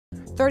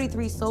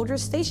33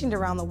 soldiers stationed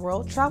around the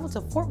world traveled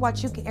to Fort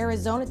Huachuca,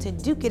 Arizona to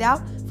duke it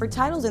out for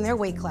titles in their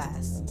weight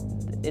class.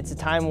 It's a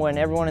time when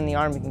everyone in the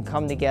Army can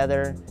come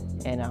together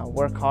and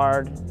work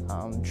hard,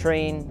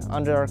 train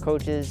under our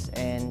coaches,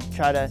 and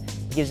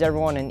gives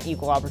everyone an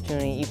equal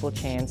opportunity, equal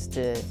chance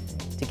to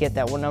get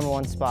that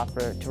 #1 spot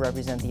to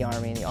represent the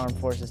Army in the Armed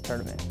Forces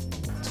tournament.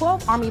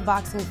 12 Army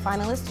boxing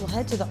finalists will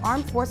head to the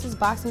Armed Forces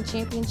Boxing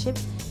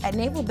Championships at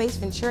Naval Base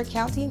Ventura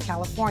County in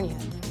California.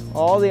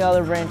 All the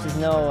other branches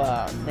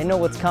know, they know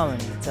what's coming.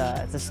 It's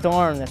a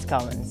storm that's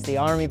coming. It's the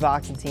Army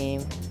boxing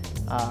team.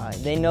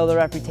 They know the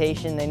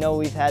reputation. They know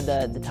we've had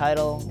the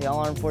title, the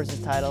All-Armed Forces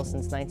title,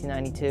 since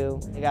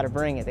 1992. They got to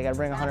bring it. They got to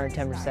bring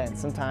 110%.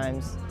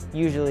 Sometimes,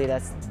 usually,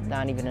 that's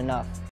not even enough.